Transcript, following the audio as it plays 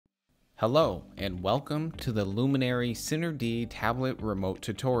Hello and welcome to the Luminary Syner-D tablet remote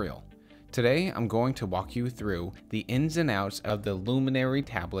tutorial. Today I'm going to walk you through the ins and outs of the Luminary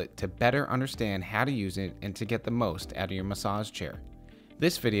tablet to better understand how to use it and to get the most out of your massage chair.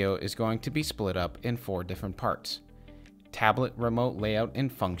 This video is going to be split up in 4 different parts: tablet remote layout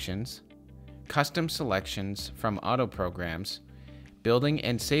and functions, custom selections from auto programs, building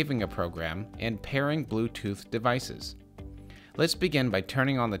and saving a program, and pairing Bluetooth devices. Let's begin by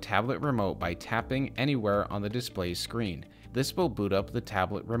turning on the tablet remote by tapping anywhere on the display screen. This will boot up the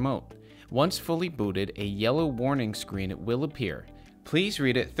tablet remote. Once fully booted, a yellow warning screen will appear. Please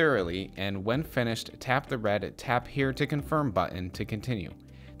read it thoroughly, and when finished, tap the red "Tap here to confirm" button to continue.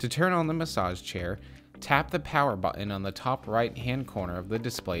 To turn on the massage chair, tap the power button on the top right hand corner of the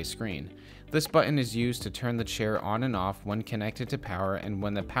display screen. This button is used to turn the chair on and off when connected to power and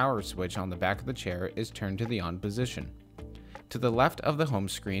when the power switch on the back of the chair is turned to the on position. To the left of the home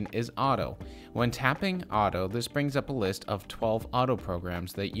screen is Auto. When tapping Auto, this brings up a list of 12 auto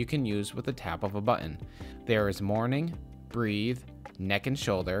programs that you can use with the tap of a button. There is Morning, Breathe, Neck and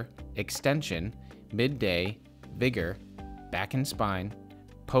Shoulder, Extension, Midday, Vigor, Back and Spine,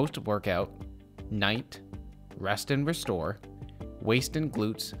 Post-Workout, Night, Rest and Restore, Waist and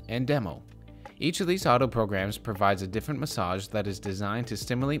Glutes, and Demo. Each of these auto programs provides a different massage that is designed to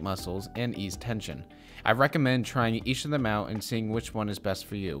stimulate muscles and ease tension. I recommend trying each of them out and seeing which one is best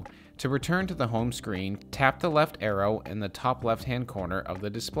for you. To return to the home screen, tap the left arrow in the top left-hand corner of the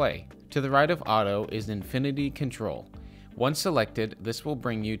display. To the right of Auto is Infinity Control. Once selected, this will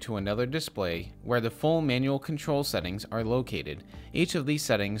bring you to another display where the full manual control settings are located. Each of these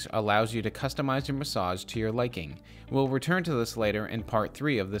settings allows you to customize your massage to your liking. We'll return to this later in part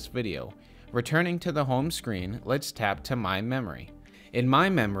 3 of this video. Returning to the home screen, let's tap to MyMemory. In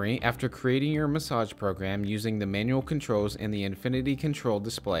MyMemory, after creating your massage program using the manual controls in the Infinity Control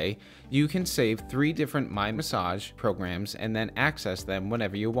display, you can save 3 different MyMassage programs and then access them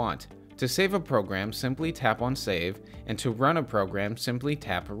whenever you want. To save a program, simply tap on Save, and to run a program, simply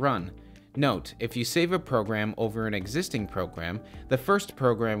tap Run. Note, if you save a program over an existing program, the first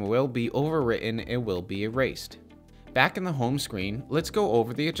program will be overwritten and will be erased. Back in the home screen, let's go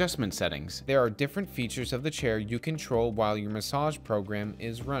over the adjustment settings. There are different features of the chair you control while your massage program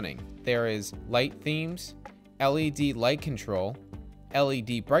is running. There is light themes, LED light control,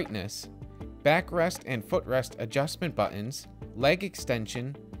 LED brightness, backrest and footrest adjustment buttons, leg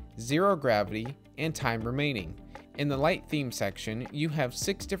extension, zero gravity, and time remaining. In the light theme section, you have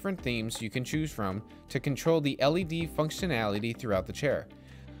 6 different themes you can choose from to control the LED functionality throughout the chair.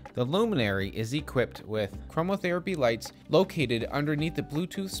 The Luminary is equipped with chromotherapy lights located underneath the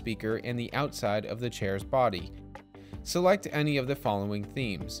Bluetooth speaker and the outside of the chair's body. Select any of the following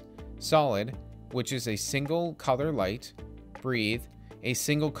themes: Solid, which is a single color light; Breathe, a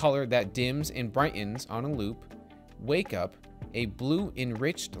single color that dims and brightens on a loop; Wake Up, a blue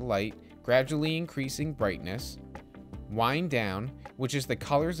enriched light gradually increasing brightness; Wind Down, which is the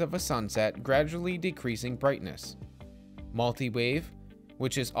colors of a sunset gradually decreasing brightness; Multi-Wave,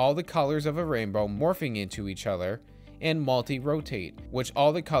 which is all the colors of a rainbow morphing into each other; and Multi-Rotate, which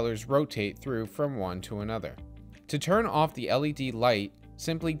all the colors rotate through from one to another. To turn off the LED light,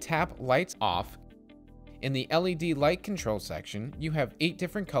 simply tap Lights Off. In the LED light control section, you have 8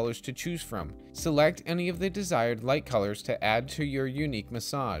 different colors to choose from. Select any of the desired light colors to add to your unique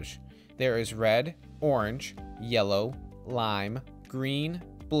massage. There is red, orange, yellow, lime, green,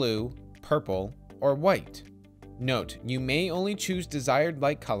 blue, purple, or white. Note, you may only choose desired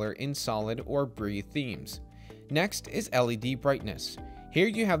light color in Solid or Breathe themes. Next is LED brightness. Here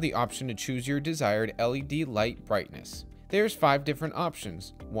you have the option to choose your desired LED light brightness. There's 5 different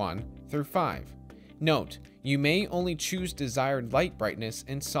options, 1 through 5. Note, you may only choose desired light brightness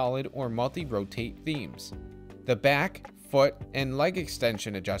in Solid or Multi-Rotate themes. The back, foot, and leg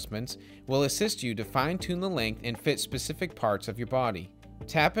extension adjustments will assist you to fine-tune the length and fit specific parts of your body.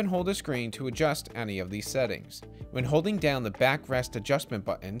 Tap and hold the screen to adjust any of these settings. When holding down the backrest adjustment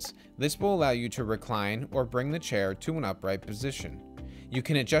buttons, this will allow you to recline or bring the chair to an upright position. You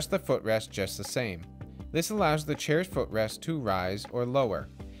can adjust the footrest just the same. This allows the chair's footrest to rise or lower.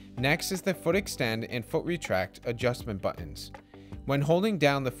 Next is the foot extend and foot retract adjustment buttons. When holding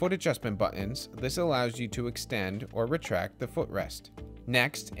down the foot adjustment buttons, this allows you to extend or retract the footrest.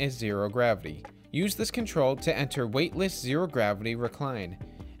 Next is zero gravity. Use this control to enter weightless zero gravity recline.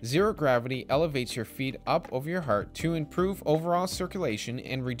 Zero gravity elevates your feet up over your heart to improve overall circulation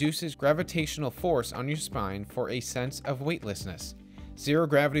and reduces gravitational force on your spine for a sense of weightlessness. Zero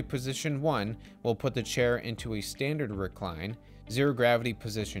gravity position 1 will put the chair into a standard recline. Zero gravity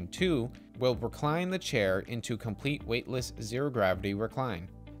position 2 will recline the chair into complete weightless zero gravity recline.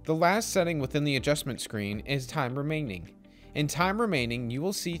 The last setting within the adjustment screen is time remaining. In time remaining, you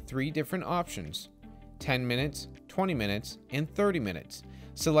will see 3 different options: 10 minutes, 20 minutes, and 30 minutes.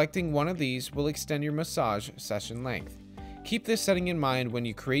 Selecting one of these will extend your massage session length. Keep this setting in mind when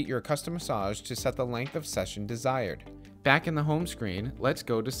you create your custom massage to set the length of session desired. Back in the home screen, let's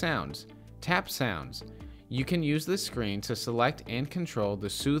go to Sounds. Tap Sounds. You can use this screen to select and control the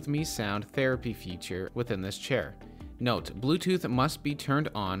Soothe Me Sound Therapy feature within this chair. Note, Bluetooth must be turned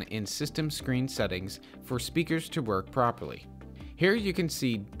on in system screen settings for speakers to work properly. Here you can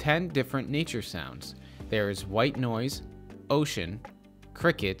see 10 different nature sounds. There is white noise, ocean,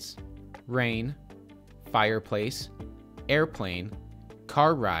 crickets, rain, fireplace, airplane,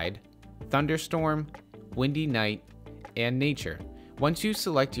 car ride, thunderstorm, windy night, and nature. Once you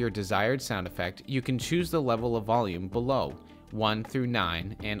select your desired sound effect, you can choose the level of volume below, 1 through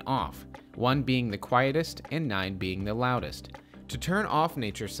 9 and off, 1 being the quietest and 9 being the loudest. To turn off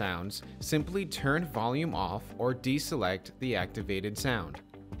nature sounds, simply turn volume off or deselect the activated sound.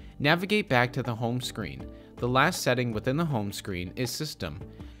 Navigate back to the home screen. The last setting within the home screen is System.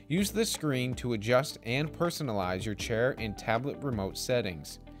 Use this screen to adjust and personalize your chair and tablet remote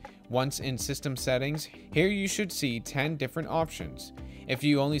settings. Once in System Settings, here you should see 10 different options. If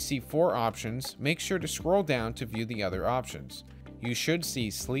you only see 4 options, make sure to scroll down to view the other options. You should see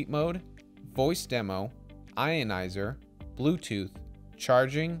Sleep Mode, Voice Demo, Ionizer, Bluetooth,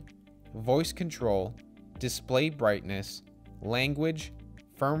 Charging, Voice Control, Display Brightness, Language,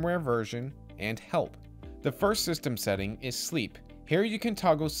 Firmware Version, and Help. The first system setting is Sleep. Here you can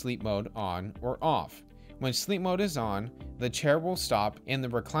toggle Sleep Mode on or off. When Sleep Mode is on, the chair will stop in the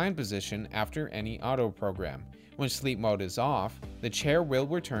recline position after any auto program. When Sleep Mode is off, the chair will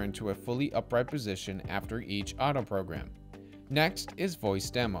return to a fully upright position after each auto program. Next is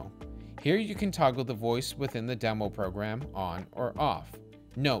Voice Demo. Here you can toggle the voice within the demo program on or off.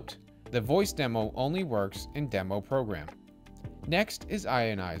 Note, the voice demo only works in demo program. Next is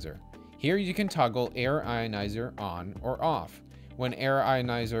Ionizer. Here you can toggle Air Ionizer on or off. When Air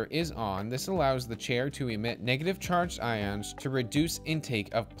Ionizer is on, this allows the chair to emit negative charged ions to reduce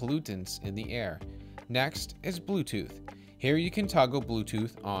intake of pollutants in the air. Next is Bluetooth. Here you can toggle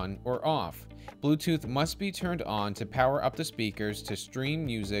Bluetooth on or off. Bluetooth must be turned on to power up the speakers to stream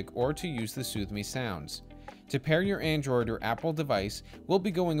music or to use the Soothe Me sounds. To pair your Android or Apple device, we'll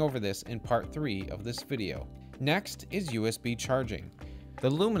be going over this in part 3 of this video. Next is USB charging. The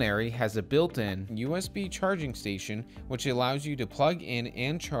Luminary has a built-in USB charging station which allows you to plug in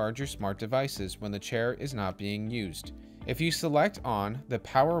and charge your smart devices when the chair is not being used. If you select on, the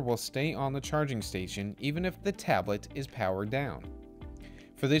power will stay on the charging station even if the tablet is powered down.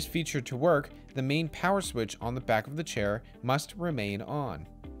 For this feature to work, the main power switch on the back of the chair must remain on.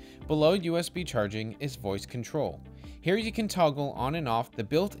 Below USB charging is voice control. Here you can toggle on and off the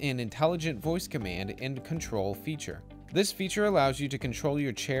built-in intelligent voice command and control feature. This feature allows you to control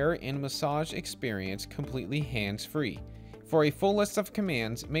your chair and massage experience completely hands-free. For a full list of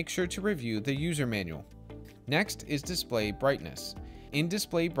commands, make sure to review the user manual. Next is Display Brightness. In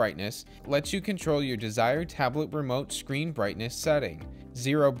Display Brightness, lets you control your desired tablet remote screen brightness setting,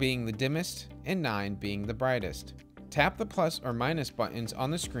 0 being the dimmest and 9 being the brightest. Tap the plus or minus buttons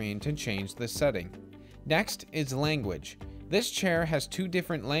on the screen to change this setting. Next is Language. This chair has 2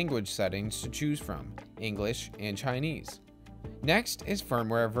 different language settings to choose from, English and Chinese. Next is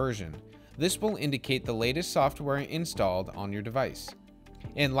Firmware Version. This will indicate the latest software installed on your device.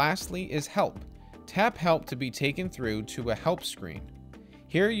 And lastly is Help. Tap Help to be taken through to a help screen.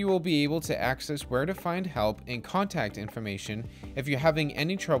 Here you will be able to access where to find help and contact information if you're having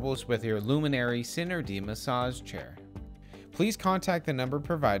any troubles with your Luminary Syner-D massage chair. Please contact the number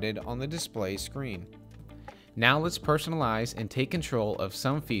provided on the display screen. Now let's personalize and take control of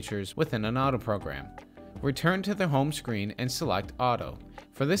some features within an auto program. Return to the home screen and select Auto.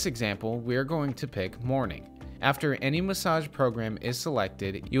 For this example, we are going to pick Morning. After any massage program is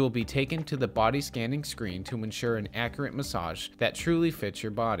selected, you will be taken to the body scanning screen to ensure an accurate massage that truly fits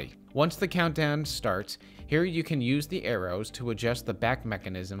your body. Once the countdown starts, here you can use the arrows to adjust the back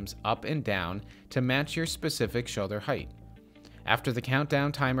mechanisms up and down to match your specific shoulder height. After the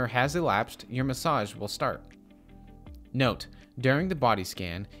countdown timer has elapsed, your massage will start. Note, during the body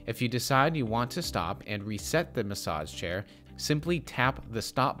scan, if you decide you want to stop and reset the massage chair, simply tap the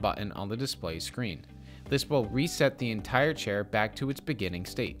stop button on the display screen. This will reset the entire chair back to its beginning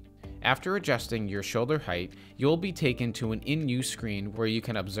state. After adjusting your shoulder height, you'll be taken to an in-use screen where you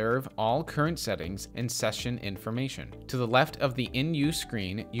can observe all current settings and session information. To the left of the in-use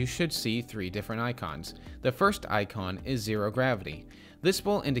screen, you should see 3 different icons. The first icon is Zero Gravity. This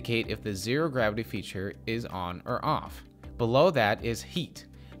will indicate if the zero gravity feature is on or off. Below that is Heat.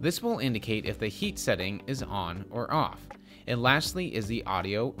 This will indicate if the heat setting is on or off. And lastly is the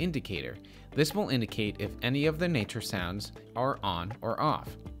audio indicator. This will indicate if any of the nature sounds are on or off.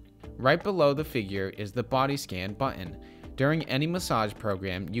 Right below the figure is the body scan button. During any massage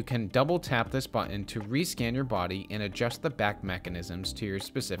program, you can double tap this button to rescan your body and adjust the back mechanisms to your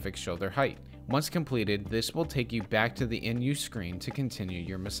specific shoulder height. Once completed, this will take you back to the in-use screen to continue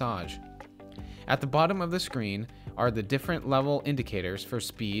your massage. At the bottom of the screen are the different level indicators for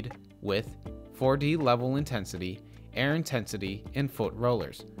speed, width, 4D level intensity, air intensity, and foot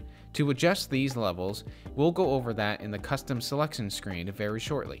rollers. To adjust these levels, we'll go over that in the custom selection screen very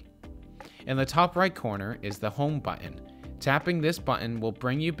shortly. In the top right corner is the home button. Tapping this button will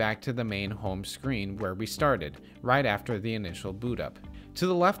bring you back to the main home screen where we started, right after the initial boot up. To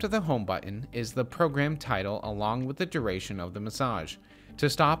the left of the home button is the program title along with the duration of the massage. To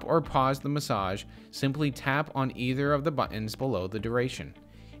stop or pause the massage, simply tap on either of the buttons below the duration.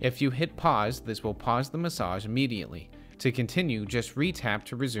 If you hit pause, this will pause the massage immediately. To continue, just re-tap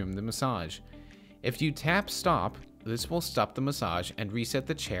to resume the massage. If you tap stop, this will stop the massage and reset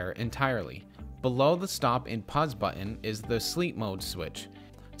the chair entirely. Below the stop and pause button is the sleep mode switch.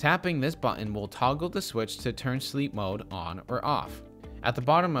 Tapping this button will toggle the switch to turn sleep mode on or off. At the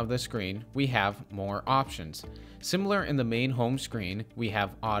bottom of the screen, we have more options. Similar in the main home screen, we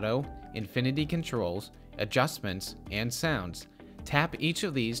have auto, infinity controls, adjustments, and sounds. Tap each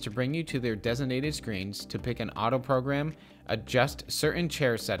of these to bring you to their designated screens to pick an auto program, adjust certain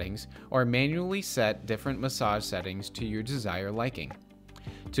chair settings, or manually set different massage settings to your desired liking.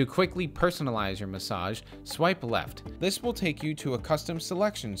 To quickly personalize your massage, swipe left. This will take you to a custom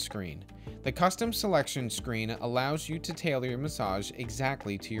selection screen. The custom selection screen allows you to tailor your massage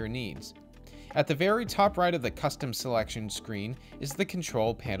exactly to your needs. At the very top right of the custom selection screen is the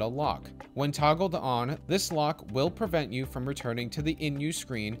control panel lock. When toggled on, this lock will prevent you from returning to the in-use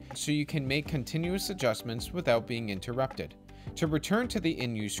screen so you can make continuous adjustments without being interrupted. To return to the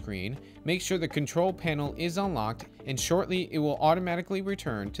in-use screen, make sure the control panel is unlocked and shortly it will automatically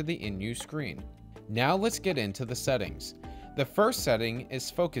return to the in-use screen. Now let's get into the settings. The first setting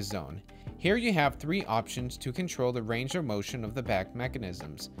is focus zone. Here you have three options to control the range of motion of the back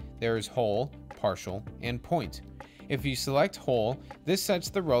mechanisms. There is whole, partial, and point. If you select whole, this sets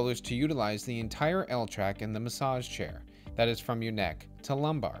the rollers to utilize the entire L track in the massage chair, that is from your neck to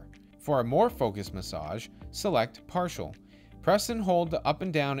lumbar. For a more focused massage, select partial. Press and hold the up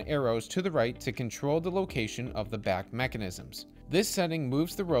and down arrows to the right to control the location of the back mechanisms. This setting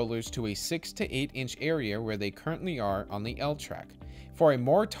moves the rollers to a 6 to 8 inch area where they currently are on the L track. For a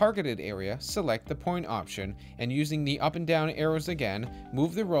more targeted area, select the point option and using the up and down arrows again,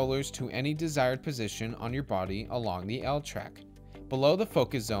 move the rollers to any desired position on your body along the L track. Below the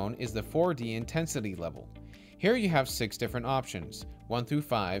focus zone is the 4D intensity level. Here you have 6 different options, 1 through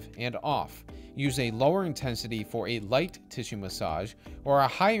 5 and off. Use a lower intensity for a light tissue massage or a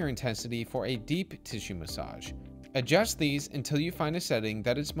higher intensity for a deep tissue massage. Adjust these until you find a setting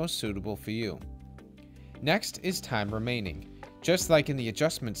that is most suitable for you. Next is time remaining. Just like in the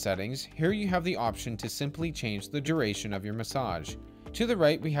adjustment settings, here you have the option to simply change the duration of your massage. To the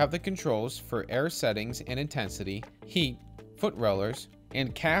right, we have the controls for air settings and intensity, heat, foot rollers,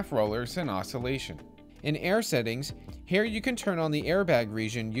 and calf rollers and oscillation. In air settings, here you can turn on the airbag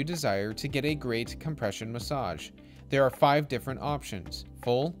region you desire to get a great compression massage. There are 5 different options: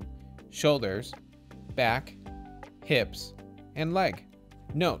 full, shoulders, back, hips, and leg.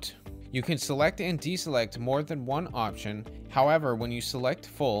 Note, you can select and deselect more than one option. However, when you select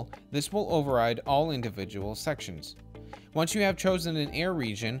full, this will override all individual sections. Once you have chosen an air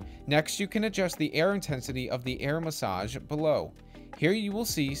region, next you can adjust the air intensity of the air massage below. Here you will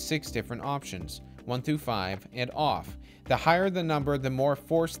see 6 different options, 1 through 5 and off. The higher the number, the more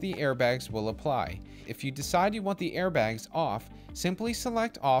force the airbags will apply. If you decide you want the airbags off, simply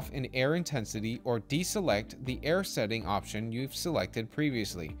select off in air intensity or deselect the air setting option you've selected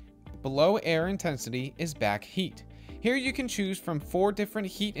previously. Below air intensity is back heat. Here you can choose from 4 different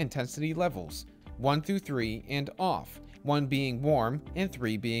heat intensity levels, 1 through 3 and off, 1 being warm and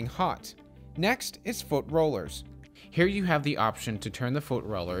 3 being hot. Next is foot rollers. Here you have the option to turn the foot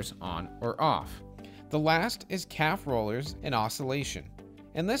rollers on or off. The last is calf rollers and oscillation.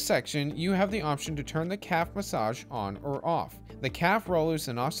 In this section, you have the option to turn the calf massage on or off. The calf rollers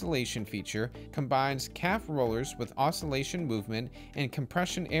and oscillation feature combines calf rollers with oscillation movement and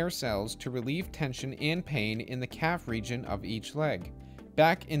compression air cells to relieve tension and pain in the calf region of each leg.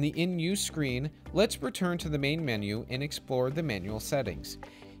 Back in the in-use screen, let's return to the main menu and explore the manual settings.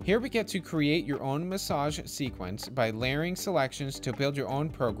 Here we get to create your own massage sequence by layering selections to build your own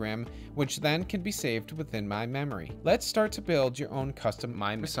program, which then can be saved within MyMemory. Let's start to build your own custom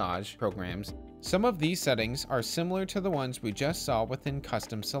MyMassage programs. Some of these settings are similar to the ones we just saw within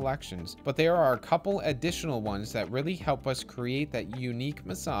custom selections, but there are a couple additional ones that really help us create that unique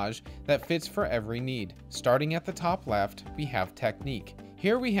massage that fits for every need. Starting at the top left, we have technique.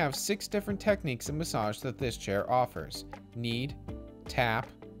 Here we have 6 different techniques of massage that this chair offers: knead, tap,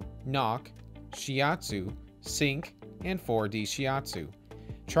 knock, shiatsu, sink, and 4D shiatsu.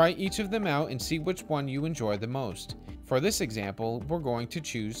 Try each of them out and see which one you enjoy the most. For this example, we're going to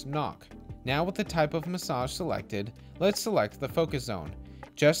choose knock. Now with the type of massage selected, let's select the focus zone.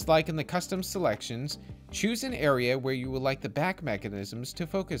 Just like in the custom selections, choose an area where you would like the back mechanisms to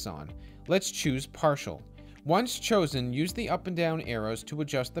focus on. Let's choose partial. Once chosen, use the up and down arrows to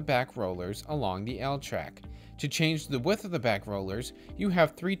adjust the back rollers along the L track. To change the width of the back rollers, you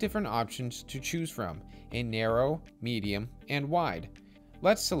have 3 different options to choose from: a narrow, medium, and wide.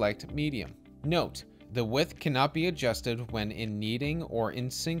 Let's select medium. Note, the width cannot be adjusted when in kneading or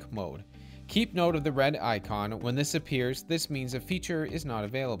in sync mode. Keep note of the red icon. When this appears, this means a feature is not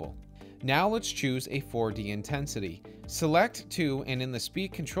available. Now let's choose a 4D intensity. Select 2 and in the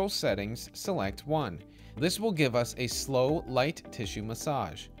speed control settings, select 1. This will give us a slow, light tissue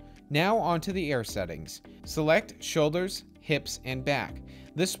massage. Now onto the air settings. Select shoulders, hips, and back.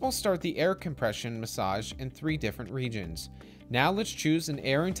 This will start the air compression massage in 3 different regions. Now let's choose an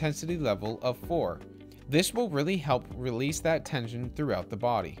air intensity level of 4. This will really help release that tension throughout the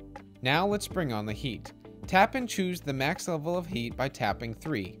body. Now let's bring on the heat. Tap and choose the max level of heat by tapping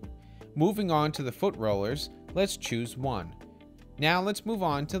 3. Moving on to the foot rollers, let's choose 1. Now let's move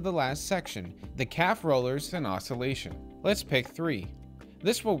on to the last section, the calf rollers and oscillation. Let's pick 3.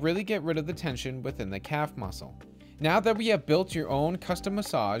 This will really get rid of the tension within the calf muscle. Now that we have built your own custom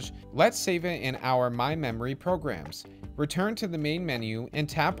massage, let's save it in our MyMemory programs. Return to the main menu and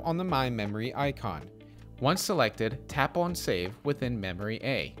tap on the MyMemory icon. Once selected, tap on Save within Memory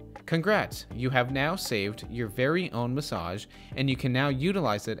A. Congrats! You have now saved your very own massage, and you can now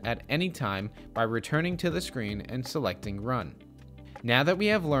utilize it at any time by returning to the screen and selecting Run. Now that we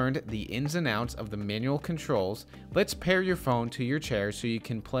have learned the ins and outs of the manual controls, let's pair your phone to your chair so you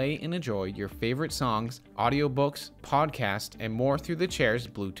can play and enjoy your favorite songs, audiobooks, podcasts, and more through the chair's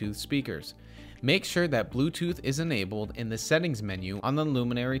Bluetooth speakers. Make sure that Bluetooth is enabled in the settings menu on the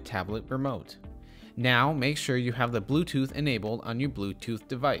Luminary tablet remote. Now make sure you have the Bluetooth enabled on your Bluetooth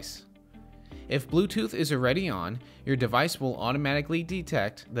device. If Bluetooth is already on, your device will automatically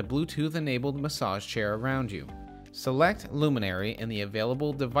detect the Bluetooth enabled massage chair around you. Select Luminary in the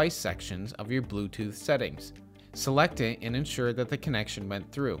available device sections of your Bluetooth settings. Select it and ensure that the connection went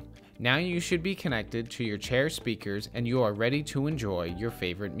through. Now you should be connected to your chair speakers and you are ready to enjoy your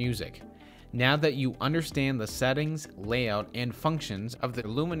favorite music. Now that you understand the settings, layout, and functions of the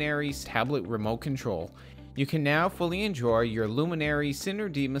Luminary's tablet remote control, you can now fully enjoy your Luminary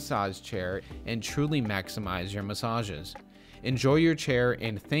Syner-D massage chair and truly maximize your massages. Enjoy your chair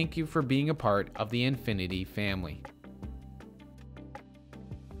and thank you for being a part of the Infinity family.